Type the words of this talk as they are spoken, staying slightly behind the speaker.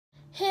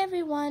Hey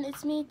everyone,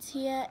 it's me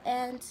Tia,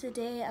 and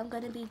today I'm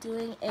going to be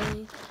doing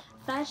a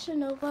Fashion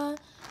Nova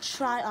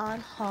try-on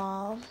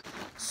haul.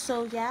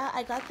 So yeah,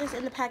 I got this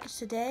in the package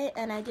today,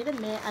 and I did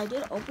admit I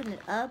did open it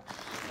up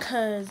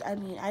because I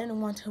didn't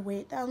want to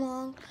wait that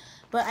long,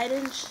 but I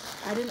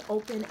didn't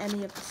open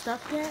any of the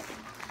stuff yet.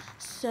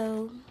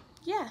 So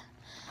yeah,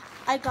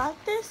 I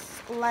got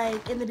this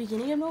like in the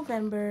beginning of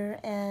November,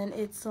 and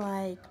it's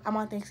like I'm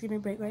on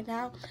Thanksgiving break right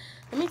now.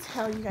 Let me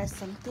tell you guys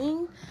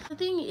something. The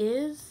thing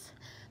is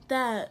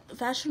that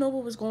Fashion Nova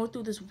was going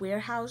through this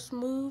warehouse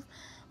move.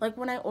 Like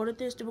when I ordered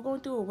this, they were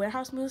going through a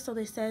warehouse move, so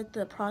they said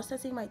the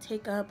processing might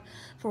take up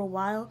for a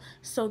while.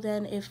 So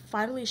then it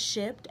finally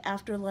shipped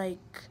after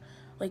like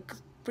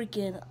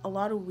freaking a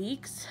lot of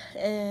weeks,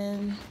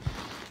 and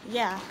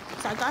yeah,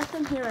 so I got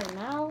them here right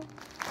now.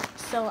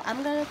 So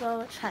I'm gonna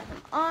go try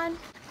them on.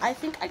 I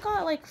think I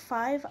got like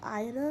 5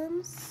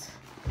 items.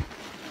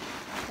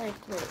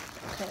 Like, wait,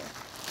 okay.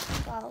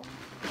 Got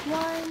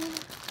 1,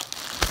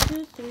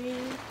 2, 3,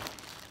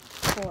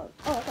 4.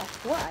 Oh, I got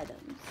 4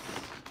 items.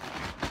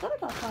 I thought I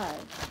got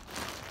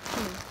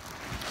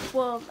 5.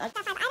 Well, I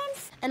got 5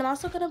 items. And I'm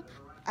also gonna,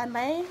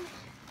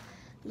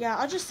 yeah,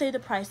 I'll just say the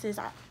prices.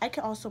 I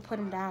can also put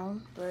them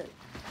down, but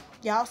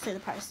yeah, I'll say the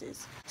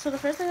prices. So the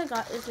first thing I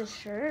got is this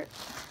shirt.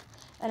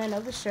 And I know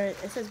the shirt,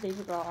 it says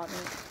baby girl on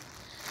it.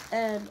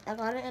 And I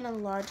got it in a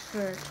large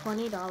for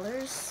 $20.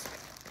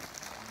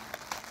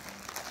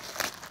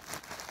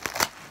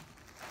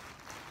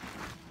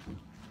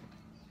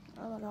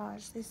 Oh my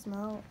gosh, they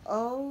smell.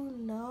 Oh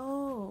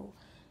no.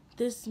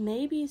 This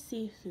may be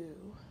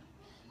see-through.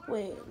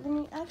 Wait, let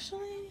me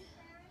actually.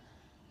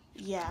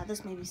 Yeah,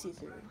 this may be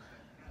see-through.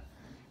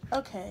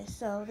 Okay,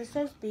 so this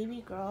says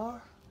baby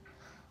girl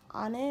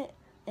on it,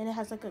 and it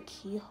has like a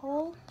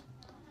keyhole.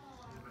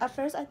 At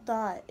first I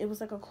thought it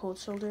was like a cold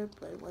shoulder,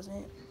 but it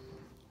wasn't.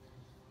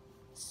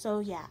 So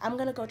yeah, I'm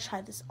gonna go try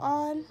this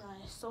on.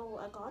 Right, so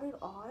I got it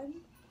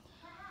on.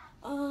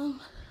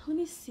 Let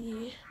me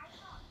see.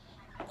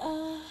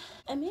 I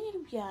may need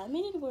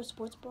to wear a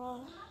sports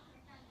bra.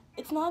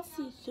 It's not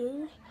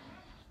see-through,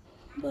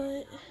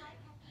 but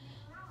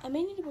I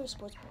may need to wear a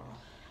sports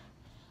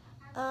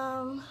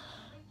bra.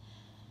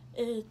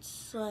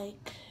 It's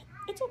like,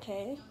 it's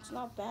okay. It's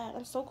not bad.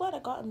 I'm so glad I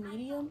got a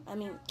medium.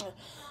 I'm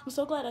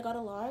so glad I got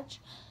a large,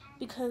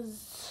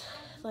 because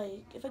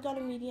like if I got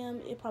a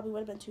medium, it probably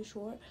would have been too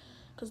short,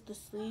 because the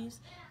sleeves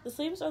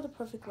are the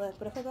perfect length,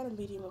 but if I got a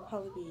medium, it would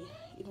probably be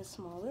even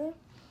smaller.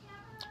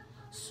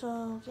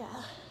 So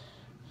yeah,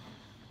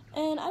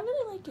 and I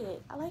really like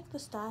it. I like the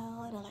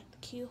style, and I like the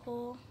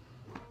keyhole.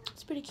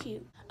 It's pretty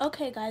cute.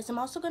 Okay guys, I'm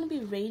also going to be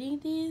rating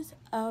these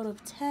out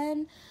of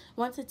 10,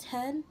 1 to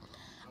 10.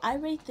 I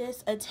rate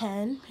this a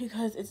 10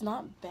 because it's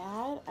not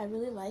bad. I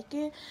really like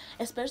it,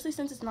 especially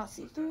since it's not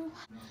see-through.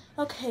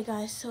 Okay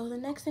guys, so the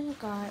next thing I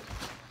got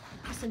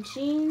are some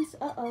jeans.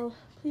 Uh-oh,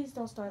 please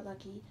don't start,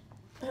 Lucky.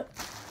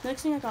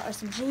 Next thing I got are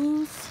some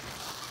jeans.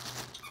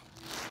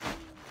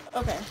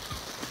 Okay,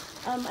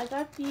 I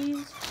got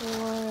these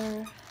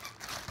for,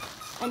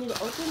 I need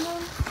to open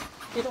them.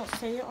 They don't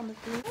say it on the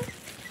thing.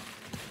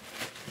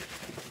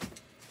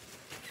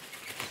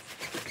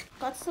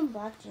 Got some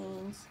black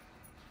jeans.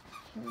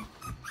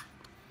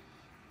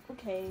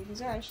 Okay,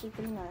 these are actually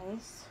pretty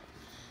nice.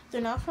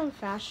 They're not from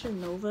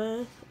Fashion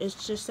Nova. It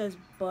just says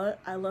 "But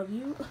I Love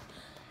You,"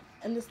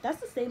 and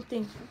that's the same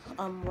thing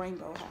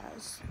Rainbow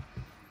has.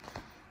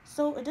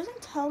 So it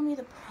doesn't tell me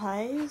the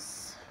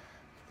price.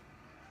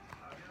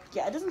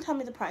 Yeah, it doesn't tell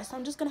me the price, so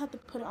I'm just gonna have to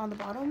put it on the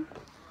bottom.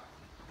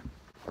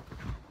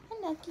 Hi,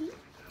 Nucky.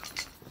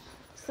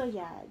 So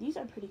yeah, these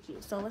are pretty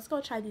cute. So let's go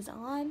try these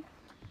on.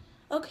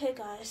 Okay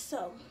guys,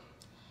 so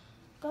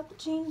got the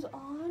jeans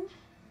on.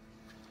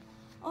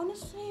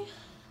 Honestly,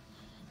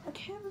 I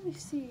can't really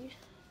see,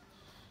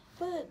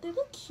 but they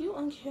look cute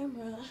on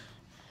camera.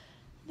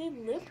 They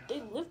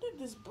lifted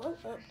this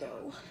butt up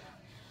though.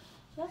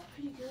 That's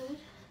pretty good.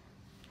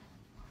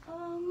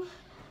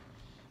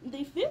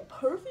 They fit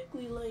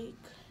perfectly. Like,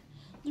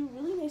 they're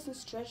really nice and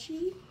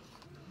stretchy.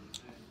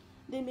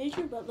 They made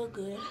your butt look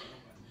good.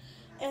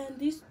 And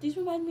these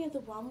remind me of the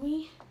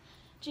Romwe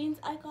jeans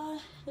I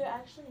got. They're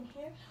actually in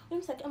here.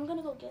 Wait a second, I'm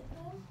gonna go get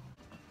them.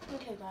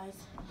 Okay guys,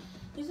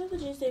 these are the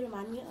jeans they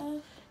remind me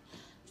of.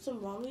 Some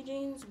Romwe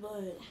jeans,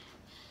 but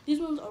these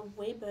ones are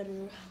way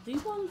better.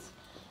 These ones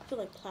feel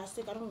like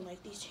plastic. I don't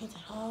like these jeans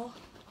at all.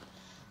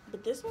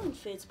 But this one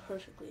fits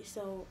perfectly,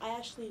 so I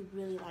actually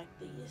really like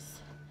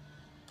these.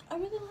 I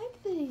really like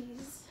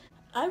these.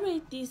 I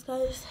rate these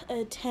guys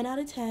a 10 out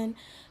of 10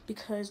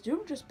 because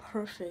they're just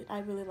perfect. I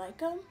really like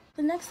them.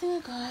 The next thing I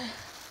got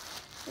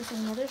is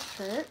another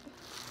shirt.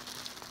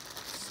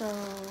 So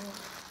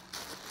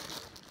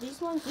these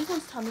ones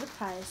tell me the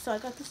price. So I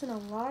got this in a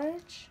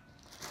large.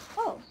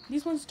 Oh,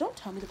 these ones don't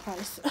tell me the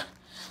price.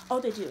 Oh,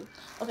 they do.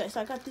 Okay,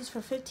 so I got these for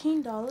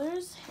 $15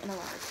 in a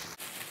large.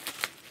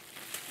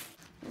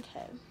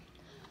 Okay.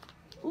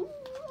 Ooh,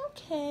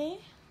 okay.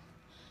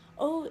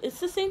 Oh, it's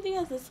the same thing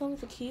as this one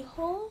with the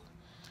keyhole,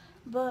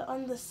 but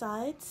on the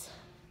sides,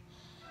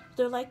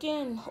 they're like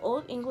in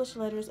old English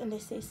letters, and they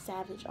say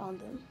Savage on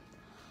them.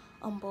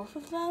 on both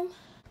of them.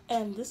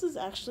 And this is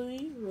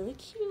actually really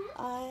cute.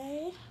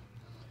 I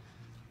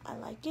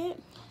like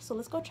it. So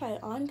let's go try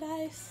it on,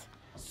 guys.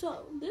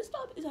 So this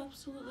top is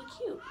absolutely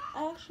cute.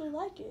 I actually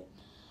like it.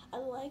 I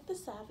like the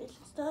savage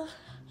and stuff.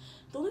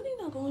 The only thing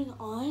not going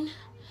on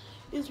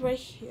is right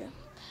here.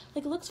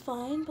 Like, it looks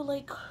fine, but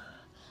like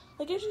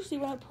as you see,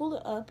 when I pull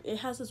it up, it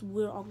has this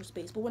weird awkward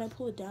space. But when I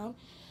pull it down,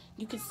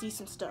 you can see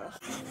some stuff.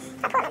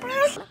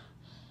 I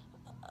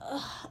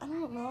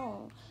don't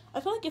know. I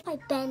feel like if I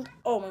bend,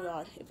 oh my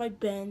god, if I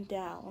bend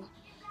down,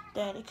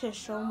 then it could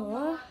show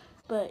more.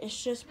 But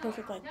it's just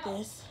perfect like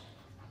this.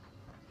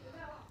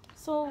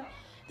 So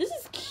this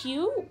is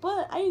cute,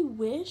 but I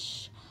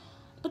wish.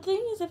 But the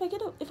thing is, if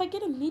I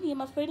get a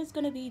medium, I'm afraid it's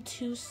gonna be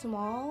too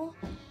small.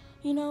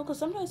 You know, because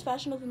sometimes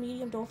Fashion Nova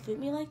medium don't fit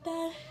me like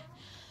that.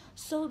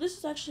 So this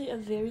is actually a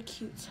very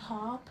cute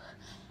top.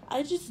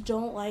 I just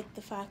don't like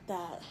the fact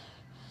that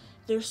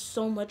there's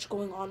so much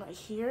going on right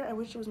here. I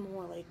wish it was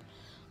more like,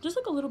 just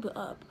like a little bit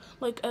up.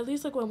 Like, at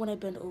least like when I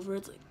bend over,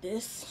 it's like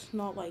this,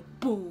 not like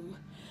boom.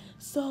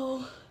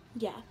 So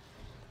yeah.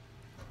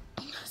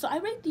 So I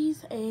rate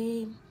these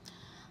a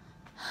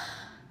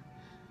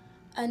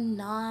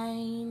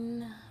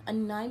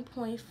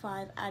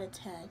 9.5 out of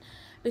 10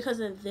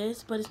 because of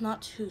this, but it's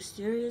not too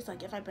serious.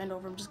 Like, if I bend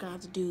over, I'm just gonna have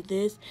to do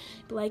this,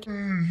 like, you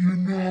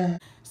know.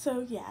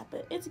 So yeah,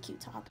 but it's a cute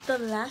top. The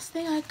last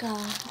thing I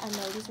got, I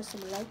know these are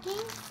some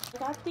leggings. I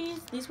got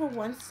these were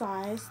one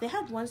size. They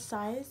had one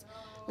size,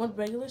 one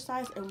regular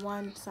size and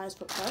one size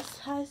for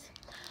plus size.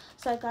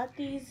 So I got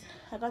these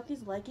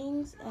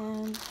leggings,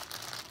 and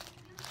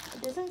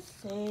it doesn't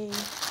say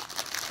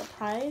the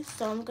price,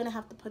 so I'm gonna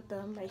have to put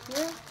them right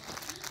here.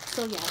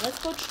 So yeah, let's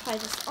go try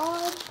this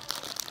on.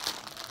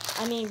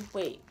 I mean,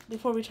 wait,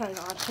 before we try it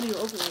on, how do you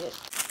open it?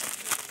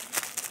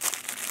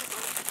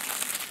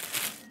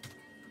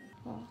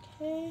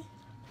 Okay.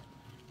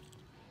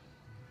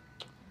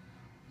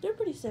 They're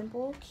pretty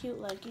simple,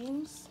 cute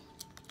leggings.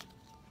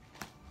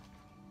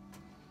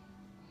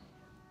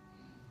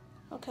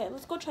 Okay,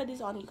 let's go try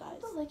these on, you guys.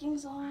 Put the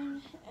leggings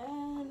on,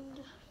 and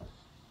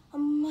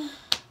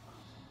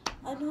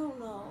I don't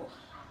know.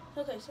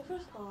 Okay, so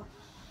first of all,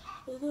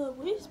 the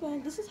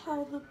waistband, this is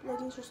how the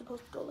leggings are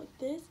supposed to go, like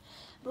this.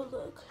 But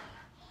look,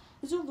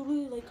 these are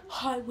literally like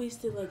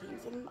high-waisted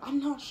leggings, and I'm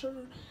not sure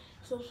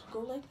it's supposed to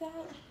go like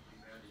that.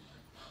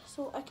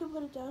 So I can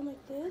put it down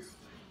like this.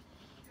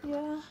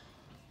 Yeah,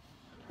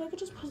 I could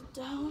just put it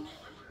down.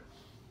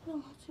 It don't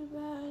look too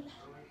bad.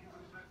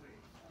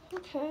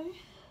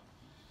 Okay.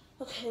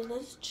 Okay,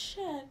 let's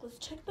check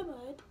the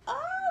butt.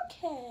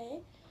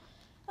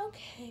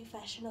 Okay,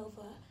 Fashion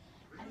Nova,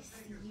 I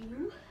see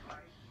you.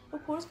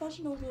 Of course,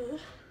 Fashion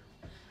Nova's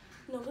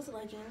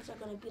leggings are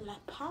gonna be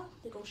like pop.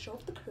 They're gonna show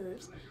off the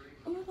curves.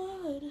 Oh my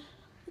god,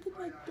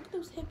 look at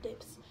those hip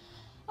dips.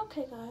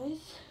 Okay,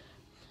 guys,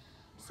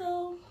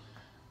 so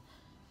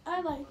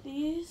I like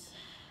these.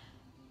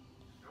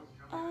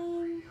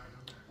 I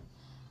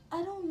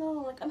don't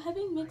know, like, I'm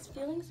having mixed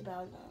feelings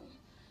about them.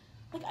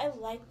 Like, I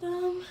like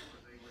them,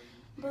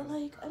 but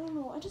like, I don't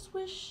know. I just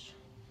wish,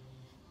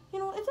 you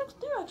know,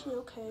 they're actually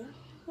okay.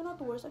 They're not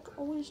the worst. I could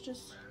always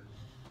just,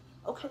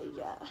 okay,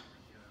 yeah,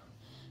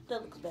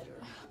 that looks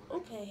better.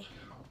 Okay,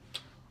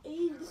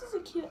 hey, this is a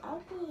cute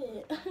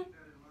outfit.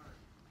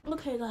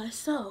 Okay, guys,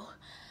 so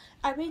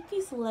I rate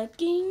these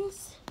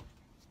leggings.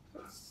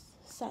 It's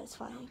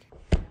satisfying.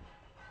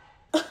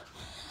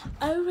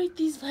 I rate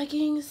these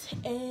leggings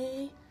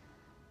a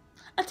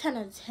 10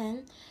 out of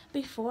 10.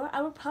 Before,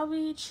 I would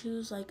probably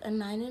choose like a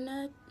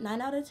 9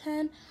 out of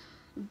 10,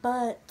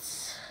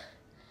 but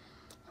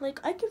like,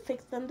 I can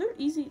fix them. They're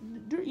easy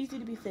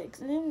to be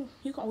fixed, and then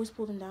you can always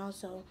pull them down.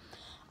 So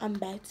I'm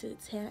back to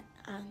 10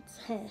 out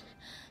of 10.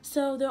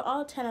 So they're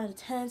all 10 out of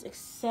 10s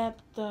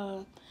except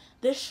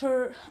this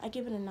shirt. I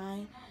give it a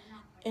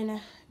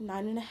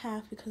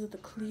 9.5 because of the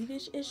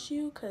cleavage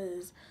issue,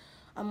 because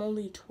I'm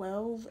only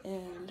 12,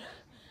 and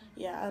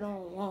yeah, I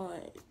don't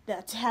want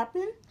that to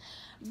happen.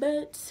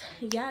 But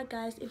yeah,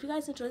 guys, if you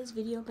guys enjoyed this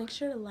video, make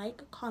sure to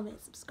like,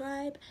 comment,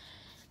 subscribe,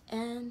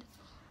 and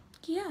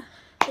yeah,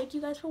 thank you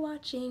guys for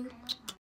watching.